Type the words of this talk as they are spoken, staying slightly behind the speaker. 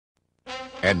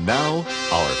And now,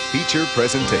 our feature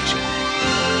presentation.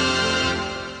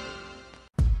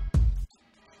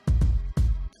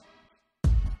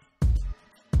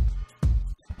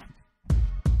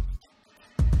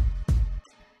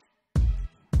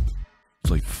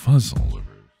 It's like fuzz all over.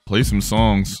 Play some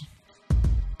songs.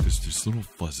 There's this little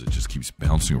fuzz that just keeps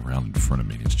bouncing around in front of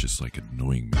me. It's just like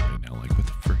annoying me right now. Like, what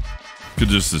the frick? Could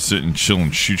just sit and chill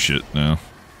and shoot shit now.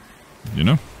 You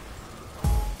know?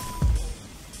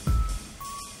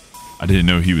 I didn't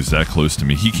know he was that close to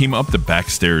me. He came up the back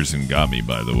stairs and got me,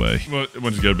 by the way. Well,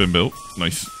 once you got been built,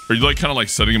 nice. Are you like kind of like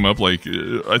setting him up? Like,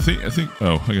 I think.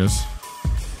 Oh, I guess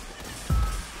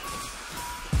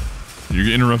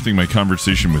you're interrupting my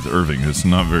conversation with Irving. It's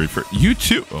not very fair. You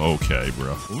too. Okay,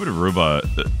 bro. What would a robot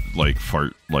like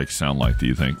fart like sound like? Do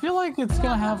you think? I feel like it's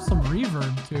gonna have some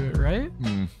reverb to it, right?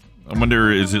 I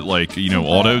wonder, is it like, you know,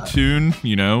 auto tune?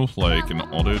 You know, like an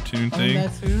auto tune thing.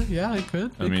 That too. Yeah, it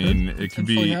could. I mean, it could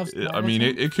be. I mean,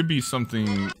 it could be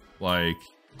something like.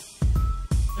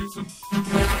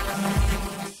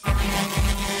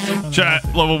 Chat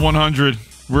level 100.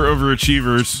 We're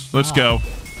overachievers. Let's go.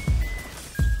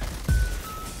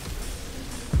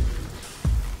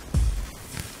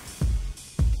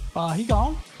 He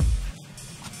gone.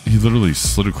 He literally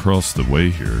slid across the way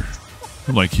here.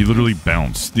 Like, he literally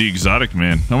bounced. The exotic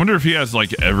man. I wonder if he has,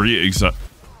 like, every exotic...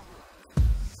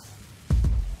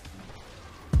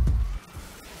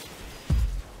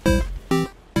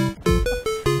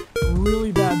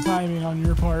 Really bad timing on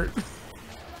your part.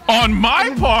 On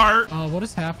my part? What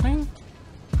is happening?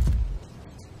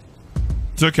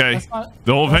 It's okay. Not,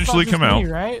 they'll eventually come out.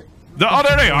 Right? Oh,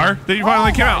 there they are. They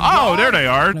finally came out. Oh, there they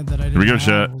are. Here we go,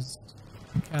 chat.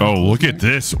 Oh, look at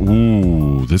this.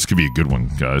 Ooh, this could be a good one,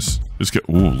 guys.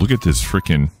 Ooh, look at this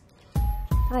freaking...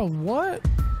 Bro, what?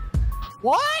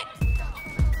 What?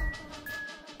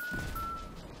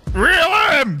 Reel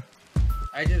him!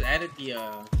 I just added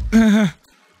the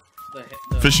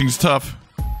Fishing's tough.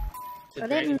 I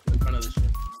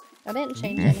didn't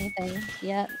change anything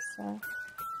yet, so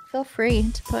feel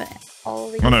free to put all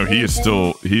the. Oh no, he is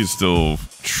still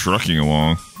trucking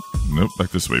along. Nope,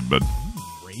 back this way, bud.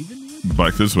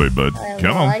 Back this way, bud.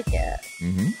 Come on. I like it.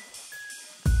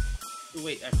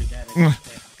 Wait, I forgot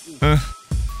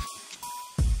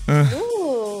it.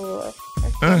 Ooh,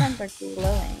 our hands are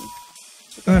glowing.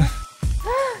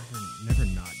 Never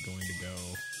not going to go.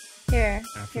 Here,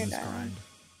 After here, this darling.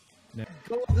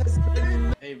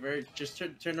 grind. Hey, Vert, just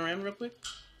turn around real quick.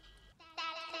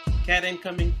 Cat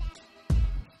incoming.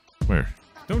 Where?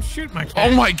 Don't shoot my cat.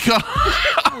 Oh my god!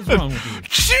 What's wrong with you?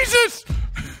 Jesus!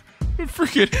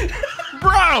 Freaking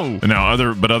bro! Now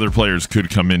other players could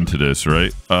come into this,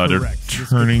 right? They're Correct. This could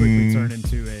turning quickly turn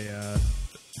into a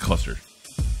cluster.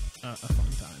 a fun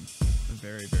time. A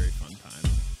very, very fun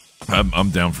time.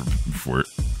 I'm down for it.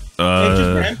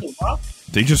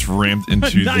 They just rammed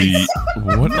into Nice. the.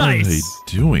 What are they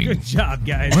doing? Good job,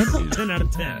 guys. 10 out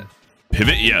of 10.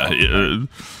 Pivot, yeah.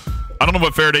 I don't know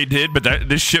what Faraday did, but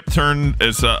this ship turned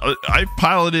as I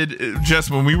piloted.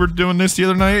 Jess, when we were doing this the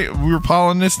other night, we were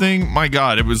piloting this thing. My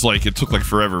God, it was like it took like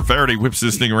forever. Faraday whips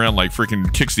this thing around, like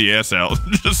freaking kicks the ass out,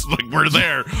 just like we're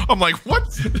there. I'm like, what?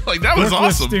 Like that was Forklift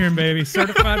awesome. steering, baby.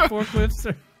 Certified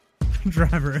forklift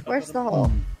driver. Where's the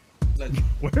hole?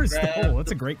 Where's the hole?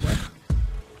 That's a great question.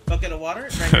 Bucket of water.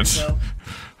 Right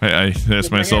I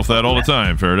ask myself that all the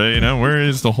time, Faraday. You know, where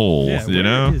is the hole? Yeah, you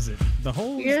know, where is it? The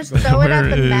hole. You just throw it at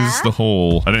where the is map? the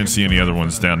hole? I didn't see any other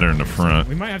ones down there in the front.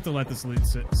 We might have to let this loot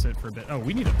sit for a bit. Oh,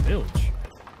 we need a bilge.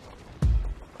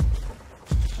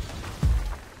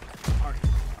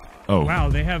 Oh, Wow,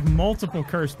 they have multiple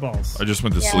curse balls. I just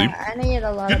went to Yeah, sleep. I need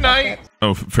a lot Good of night. buckets.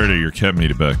 Oh, Faraday, your cat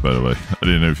made it back, by the way. I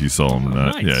didn't know if you saw him or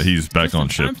not. Nice. Yeah, he's back Just on in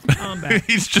ship. time for combat.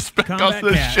 He's just back Combat on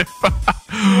the cat. ship.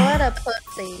 What a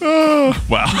pussy. Oh,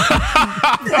 wow.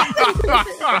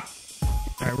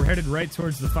 All right, we're headed right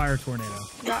towards the fire tornado.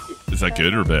 Is that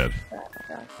good or bad?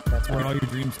 That's where all your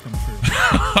dreams come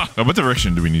true. What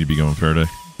direction do we need to be going, Faraday?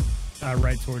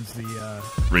 Right towards the.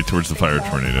 Right towards the fire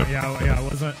tornado. Yeah, I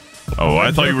wasn't. Oh,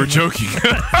 I thought you were joking.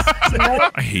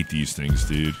 I hate these things,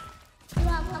 dude.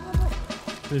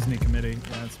 Disney committee.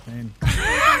 Yeah, that's pain.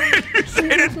 Is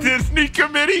it a Disney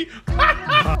committee?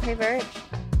 Hey, Bert,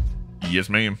 Yes,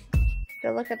 ma'am.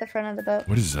 go look at the front of the boat.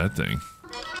 What is that thing?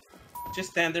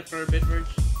 Just stand there for a bit, Vert.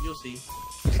 You'll see.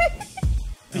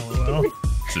 LOL.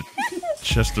 It's a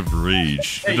chest of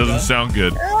rage. There It you doesn't go. sound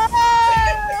good.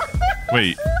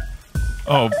 Wait.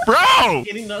 Oh, bro!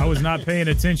 I was not paying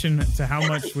attention to how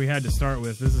much we had to start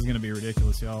with. This is going to be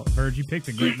ridiculous, y'all. Bird, you picked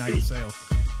a great night to sail.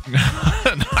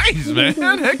 Nice,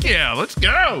 man. Heck yeah. Let's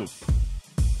go.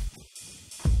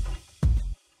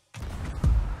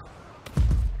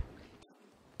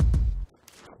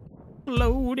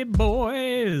 uploaded,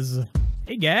 boys.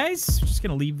 Hey guys, just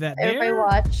gonna leave that Everybody there.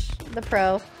 watch the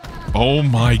pro. Oh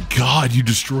my God, you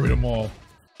destroyed them all.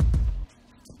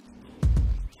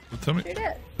 Tell me. Shoot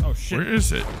it. Oh shit. Where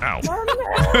is it? Ow.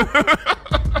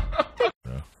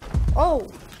 Oh.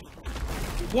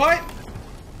 What?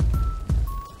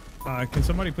 Can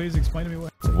somebody please explain to me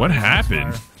What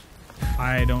happened?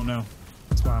 I don't know.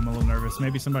 That's why I'm a little nervous.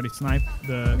 Maybe somebody sniped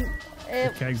the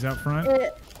kegs out front.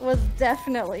 It was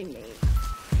definitely me.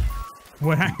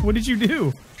 What did you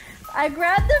do? I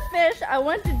grabbed the fish. I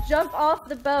went to jump off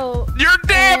the boat. Your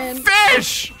damn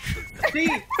fish!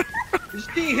 She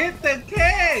hit the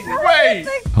keg. Wait.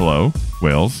 Hello,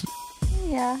 Wales.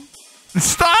 Yeah.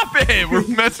 Stop it! We're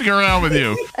messing around with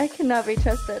you. I cannot be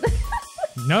trusted.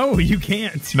 No, you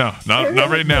can't. No, not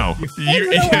right now.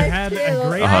 You had a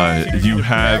great you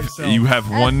have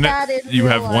one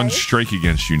life. strike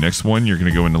against you. Next one, you're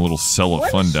gonna go in a little cell of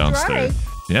fun downstairs.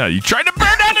 Yeah, you tried to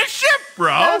burn down the ship,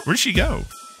 bro. Where'd she go?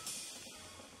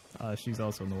 She's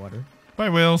also in the water. Bye,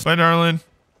 Wales. Bye, darling.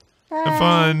 Have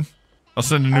fun. I'll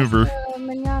send an Uber.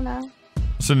 Manana. I'll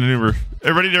send an Uber.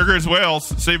 Everybody, there goes Wales.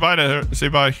 Say bye to her. Say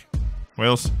bye,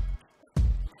 Wales.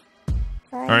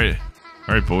 Bye.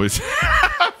 All right, boys.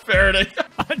 Faraday.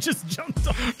 I just jumped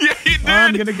off. Yeah, you did.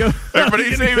 I'm gonna go.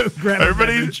 Everybody say,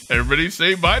 everybody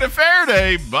say bye to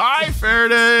Faraday. Bye,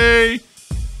 Faraday.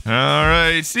 All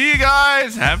right, see you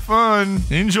guys. Have fun.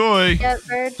 Enjoy. Get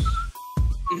Verge.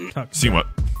 See what?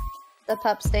 The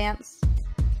pup stance.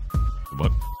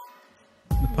 What?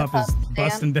 The pup is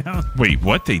busting down. Wait,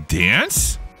 what? They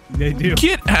dance? They do.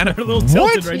 Get out of They're a little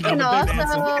what? tilted right You can now. but they're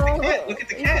dancing. also, Look at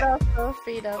the you cat. can also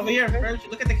feed them. Over here, Verge.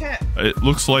 Look at the cat. It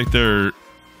looks like they're.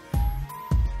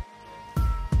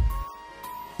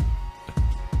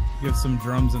 Get some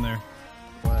drums in there.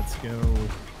 Let's go.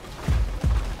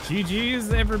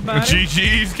 GG's, everybody.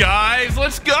 GG's, guys.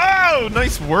 Let's go.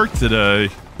 Nice work today.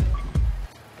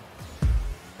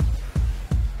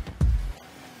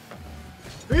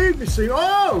 Feed me, see.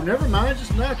 Oh, never mind.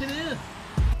 Just knock it in.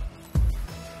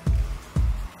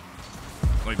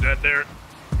 Like that there.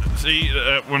 See,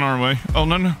 that went our way. Oh,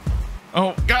 no.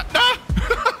 Oh, God, no.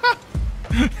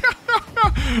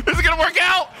 Is it going to work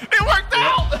out? It worked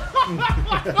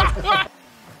out.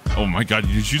 Oh, my God.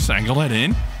 Did you just angle that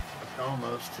in?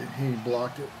 Almost. He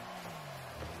blocked it.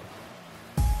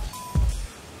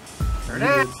 There it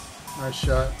is. Nice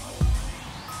shot.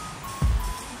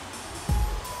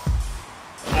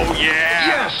 Oh, yeah.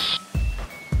 Yes.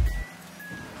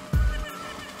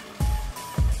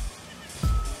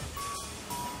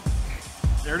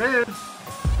 There it is.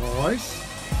 Nice.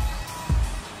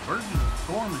 Where's the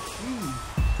score machine?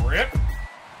 Rip.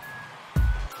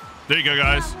 There you go,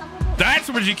 guys. That's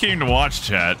what you came to watch,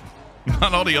 chat.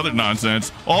 Not all the other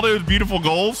nonsense. All those beautiful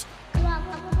goals.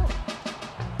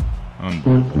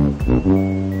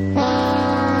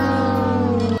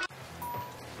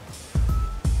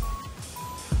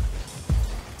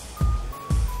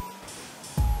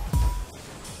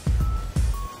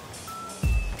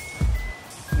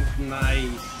 Nice.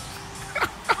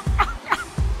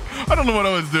 I don't know what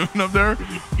I was doing up there.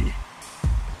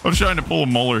 I was trying to pull a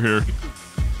Muller here.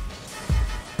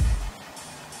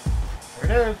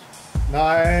 There it is.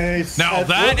 Nice. Now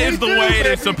that is the way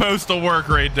it's supposed to work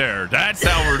right there. That's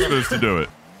how we're supposed to do it.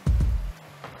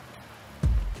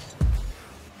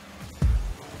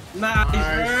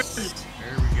 Nice.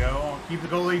 There we go. Keep the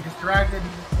goalie distracted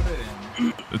and just put it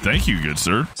in. Thank you, good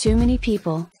sir. Too many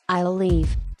people, I'll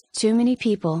leave. Too many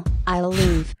people, I'll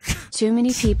leave. Too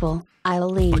many people, I'll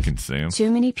leave. Fucking Sam.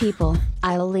 Too many people,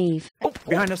 I'll leave. Oh,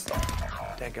 behind us.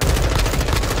 Thank God.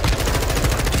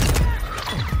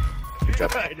 Good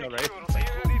job. I know, right?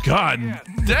 God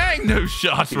dang, those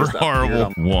shots were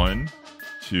horrible. 1,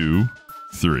 2,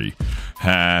 3.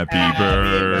 Happy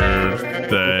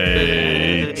birthday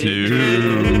to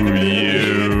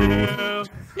you.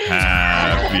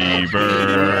 Happy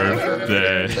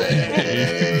birthday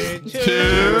to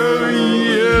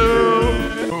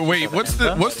you. Wait, what's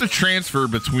the transfer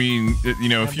between, you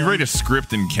know, if you write a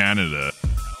script in Canada?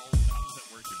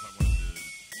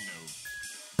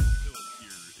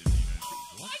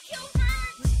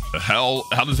 How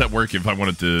does that work if I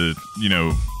wanted to, you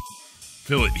know,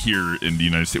 fill it here in the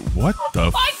United States? What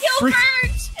the frick?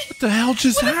 What the hell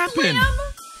just happened?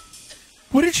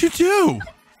 What did you do?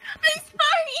 I'm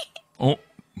sorry. Oh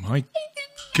my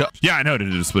God! Yeah, I know that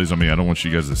it displays on me. I don't want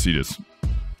you guys to see this.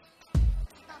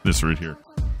 This right here.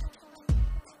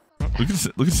 Look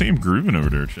at Sam grooving over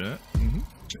there, chat.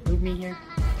 Move me here.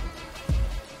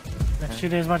 Let's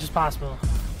shoot it as much as possible.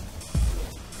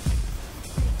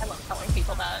 I love telling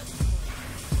people that.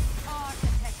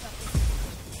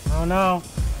 Oh no.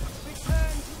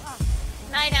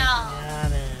 I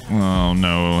know. Oh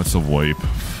no, it's a wipe.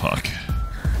 Fuck.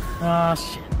 Oh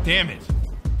shit. Damn it.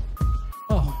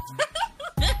 Oh.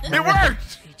 It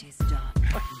worked!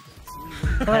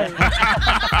 Alright,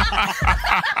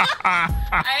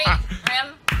 Rim.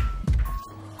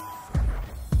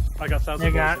 I got thousands.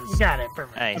 You got it.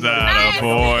 Perfect. Nice. That a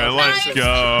boy. Let's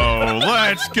go.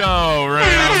 Let's go,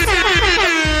 Ram.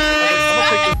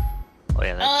 Oh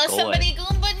yeah, that's goal. Somebody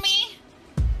goomba'd me.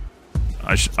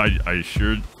 I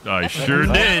sure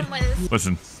did.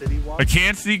 Listen, I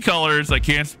can't see colors. I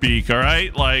can't speak. All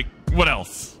right, like what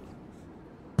else?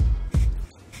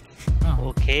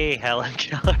 Okay, Helen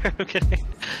Keller. Okay.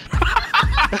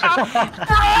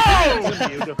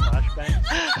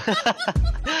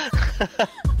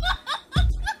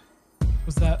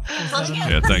 Was that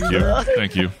Yeah, thank you.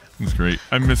 Thank you. It's great.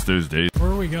 I miss those days.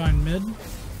 Where are we going? Mid?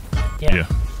 Yeah.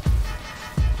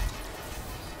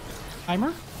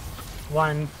 Timer?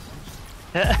 1.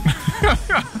 Nice.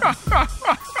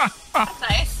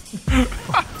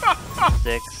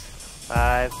 6,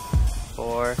 5,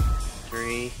 4,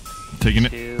 3, Taking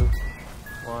it. 2,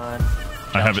 1.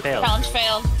 I have it. Challenge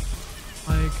failed.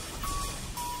 Like,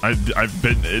 I've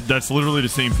been. That's literally the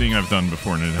same thing I've done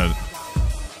before, and it has.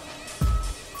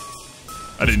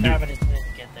 I didn't do. Grab it as soon as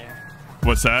you get there.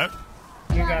 What's that?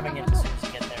 You're grabbing it as soon as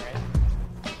you get there,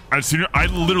 right? I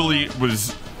literally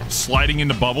was sliding in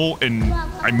the bubble, and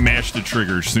I mashed the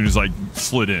trigger as soon as I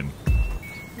slid in.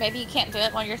 Maybe you can't do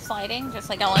it while you're sliding, just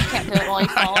like Ellen can't do it while you're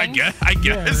falling. I guess.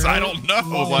 Yeah, right? I don't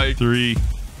know. Like 3,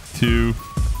 2,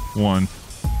 1.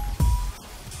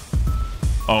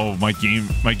 Oh, my game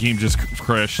just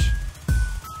crashed.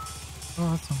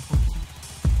 oh, that's unfortunate.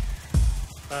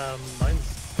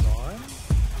 Mine's gone.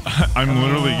 I'm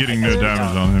literally getting no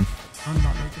damage on him. I'm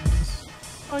not making this.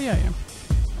 Oh, yeah, I am.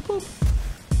 Boop.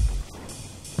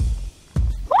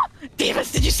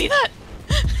 Davis, did you see that?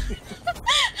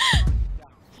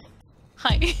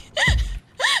 Hi.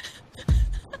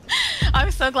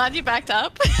 I'm so glad you backed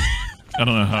up. I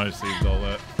don't know how I saved all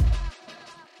that.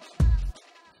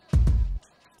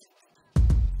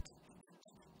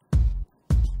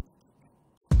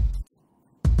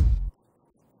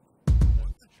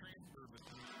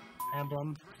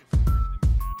 Emblem.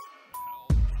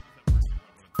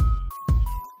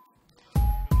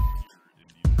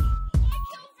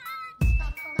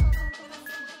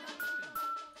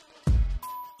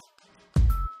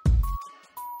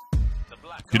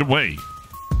 Get away.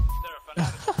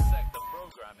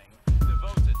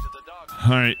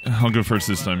 All right, I'll go first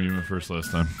this time. You went first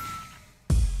last time.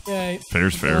 Yay.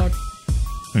 Fair's fair. Dog.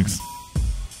 Thanks.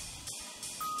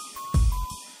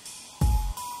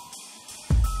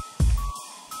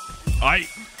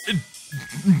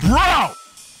 Bro!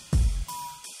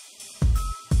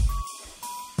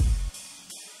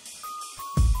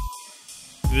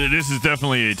 This is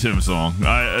definitely a Tim song.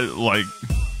 Like,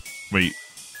 wait.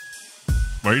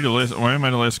 Why am I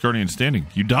the last Guardian standing?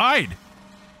 You died.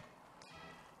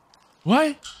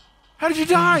 What? How did you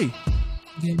die?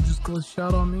 The game just glitched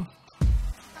out on me.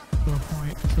 To a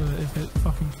point, so that if it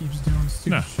fucking keeps doing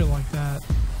stupid shit like that,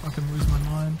 I fucking lose my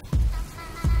mind.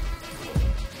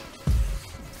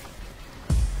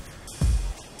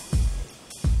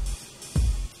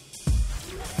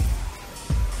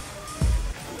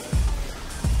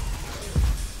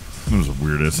 That was a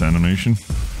weird ass animation.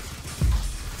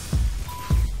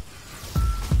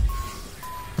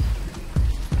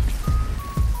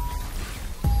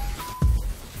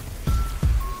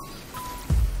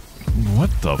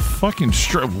 What the fucking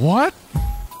what?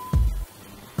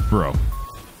 Bro.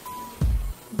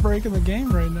 Breaking the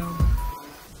game right now.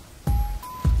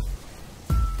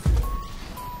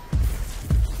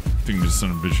 I think just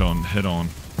sent a bitch on head on.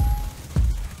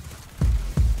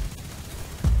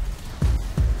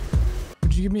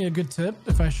 Would you give me a good tip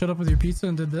if I showed up with your pizza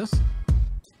and did this?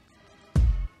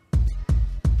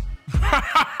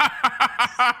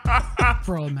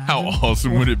 Bro, imagine. How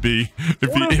awesome would it be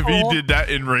if he did that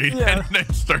in raid and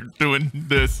then start doing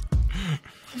this?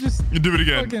 Just do it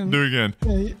again. Fucking, do it again.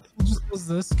 Yeah, he just does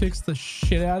this, kicks the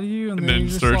shit out of you, and then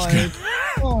he's starts. Just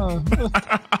like, oh.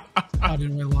 I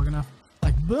didn't wait long enough.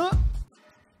 Like, but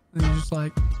then you just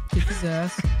like kick his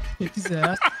ass,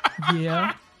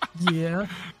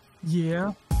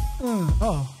 Yeah.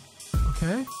 Oh,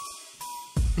 okay.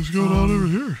 What's going on over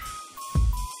here?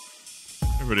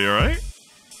 Everybody all right?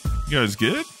 You guys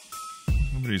good?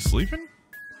 Nobody's sleeping?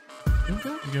 Okay.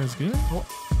 You guys good? Oh,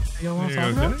 you know what I'm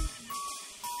talking about?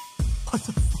 What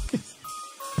the fuck is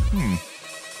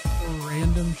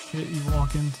random shit you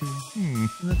walk into in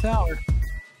the tower?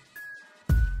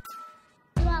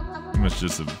 Must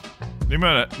just have. They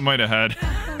might have had.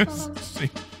 Type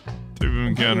of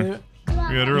encounter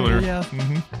we had earlier. Yeah,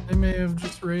 Mm-hmm. they may have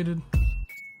just raided.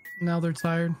 Now they're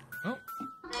tired. Oh,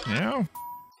 yeah.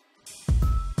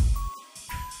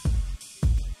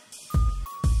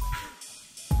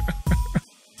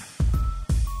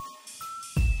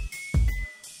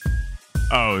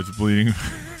 Oh, it's bleeding.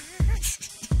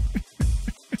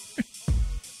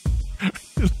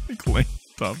 Like laying on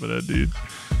top of that dude.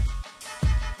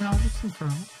 No, just in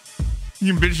front.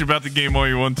 You can bitch about the game all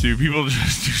you want to. People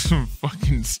just do some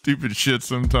fucking stupid shit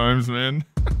sometimes, man.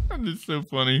 It's so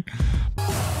funny.